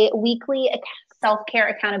a weekly self-care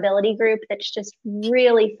accountability group that's just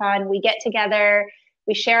really fun. We get together,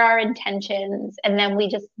 we share our intentions, and then we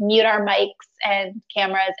just mute our mics and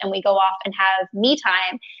cameras and we go off and have me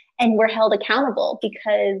time. And we're held accountable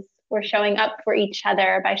because we're showing up for each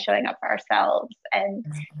other by showing up for ourselves. And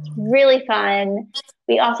it's really fun.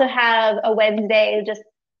 We also have a Wednesday, just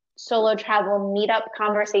solo travel meetup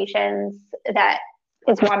conversations that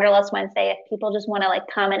is Wanderlust Wednesday. If people just want to like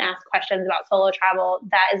come and ask questions about solo travel,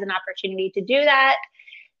 that is an opportunity to do that.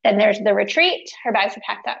 Then there's the retreat,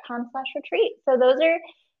 herbagsrepacked.com/retreat. So those are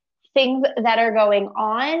things that are going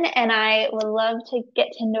on, and I would love to get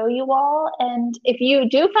to know you all. And if you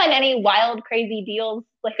do find any wild, crazy deals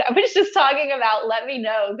like I was just talking about, let me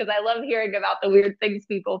know, because I love hearing about the weird things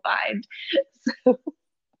people find.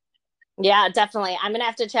 Yeah, definitely. I'm gonna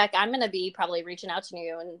have to check. I'm gonna be probably reaching out to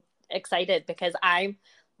you and excited because I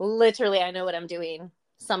know what I'm doing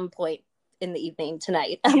some point in the evening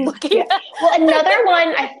tonight. I'm looking at well, another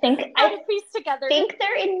one I think piece together. think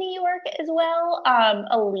they're in New York as well.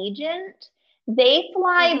 Allegiant. They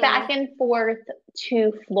fly back and forth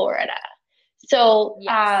to Florida. So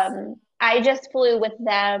yes. I just flew with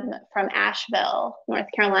them from Asheville, North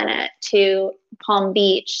Carolina to Palm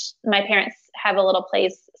Beach. My parents have a little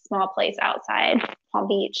small place outside Palm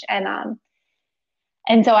Beach.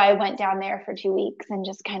 And so I went down there for 2 weeks and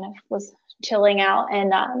just kind of was chilling out.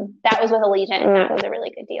 And that was with Allegiant, and that was a really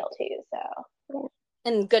good deal too. So.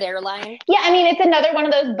 And good airline. Yeah, I mean, it's another one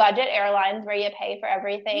of those budget airlines where you pay for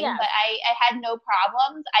everything. Yeah. But I had no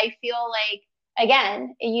problems. I feel like,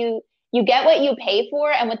 again, you get what you pay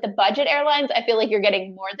for. And with the budget airlines, I feel like you're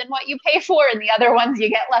getting more than what you pay for. And the other ones, you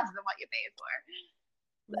get less than what you pay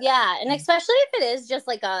for. Yeah, and especially if it is just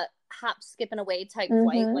like a hop, skip, and away type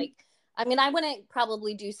flight. Like, I mean, I wouldn't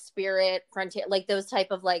probably do Spirit, Frontier, like those type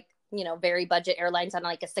of like, you know, very budget airlines on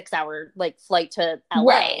like a 6-hour like flight to LA.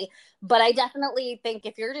 Right. But I definitely think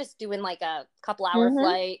if you're just doing like a couple hour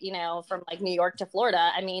flight, you know, from like New York to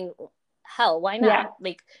Florida, I mean, hell, why not? Yeah.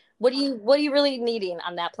 Like, what are you really needing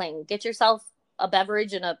on that plane? Get yourself a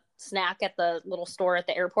beverage and a snack at the little store at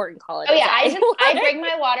the airport and call it. Oh yeah, I bring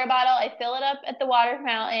my water bottle, I fill it up at the water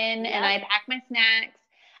fountain, and I pack my snacks.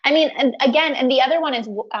 I mean, and the other one is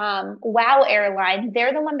WOW Airlines.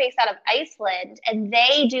 They're the one based out of Iceland, and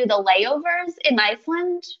they do the layovers in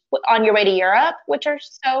Iceland on your way to Europe, which are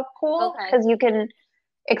so cool because you can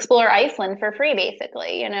explore Iceland for free,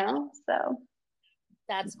 basically, you know? So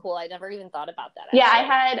that's cool. I never even thought about that.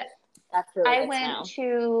 Actually. Yeah, I went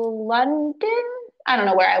to London. I don't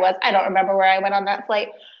know where I was. I don't remember where I went on that flight,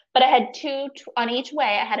 but I had two on each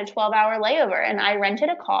way. I had a 12-hour layover, and I rented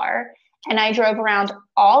a car. And I drove around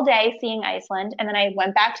all day seeing Iceland. And then I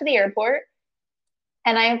went back to the airport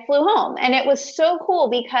and I flew home. And it was so cool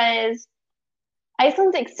because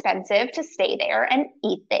Iceland's expensive to stay there and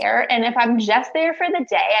eat there. And if I'm just there for the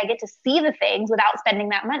day, I get to see the things without spending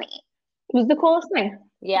that money. It was the coolest thing.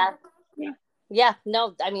 Yeah.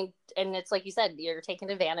 No, I mean, and it's like you said, you're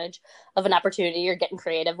taking advantage of an opportunity. You're getting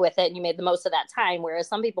creative with it and you made the most of that time. Whereas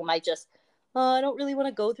some people might just, I don't really want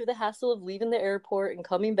to go through the hassle of leaving the airport and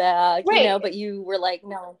coming back, you know, but you were like,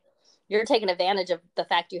 no, you're taking advantage of the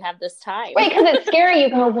fact you have this time. Right, because it's scary. You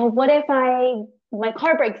go, well, what if my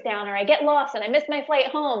car breaks down or I get lost and I miss my flight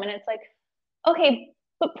home? And it's like, okay,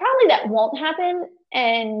 but probably that won't happen.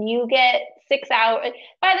 And you get 6 hours.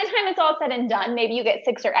 By the time it's all said and done, maybe you get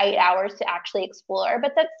 6 or 8 hours to actually explore,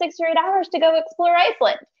 but that's 6 or 8 hours to go explore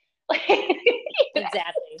Iceland.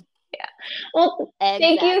 Exactly. Yeah. Well,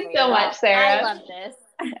 thank you so much, Sarah. I love this.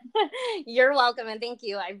 You're welcome. And thank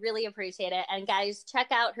you. I really appreciate it. And guys, check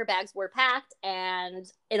out Her Bags Were Packed, and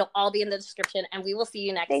it'll all be in the description, and we will see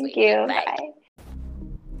you next week. Thank you. Bye.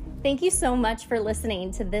 Thank you so much for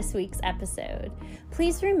listening to this week's episode.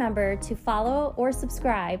 Please remember to follow or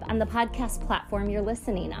subscribe on the podcast platform you're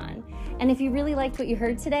listening on. And if you really liked what you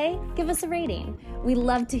heard today, give us a rating. We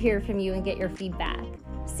love to hear from you and get your feedback.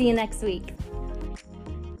 See you next week.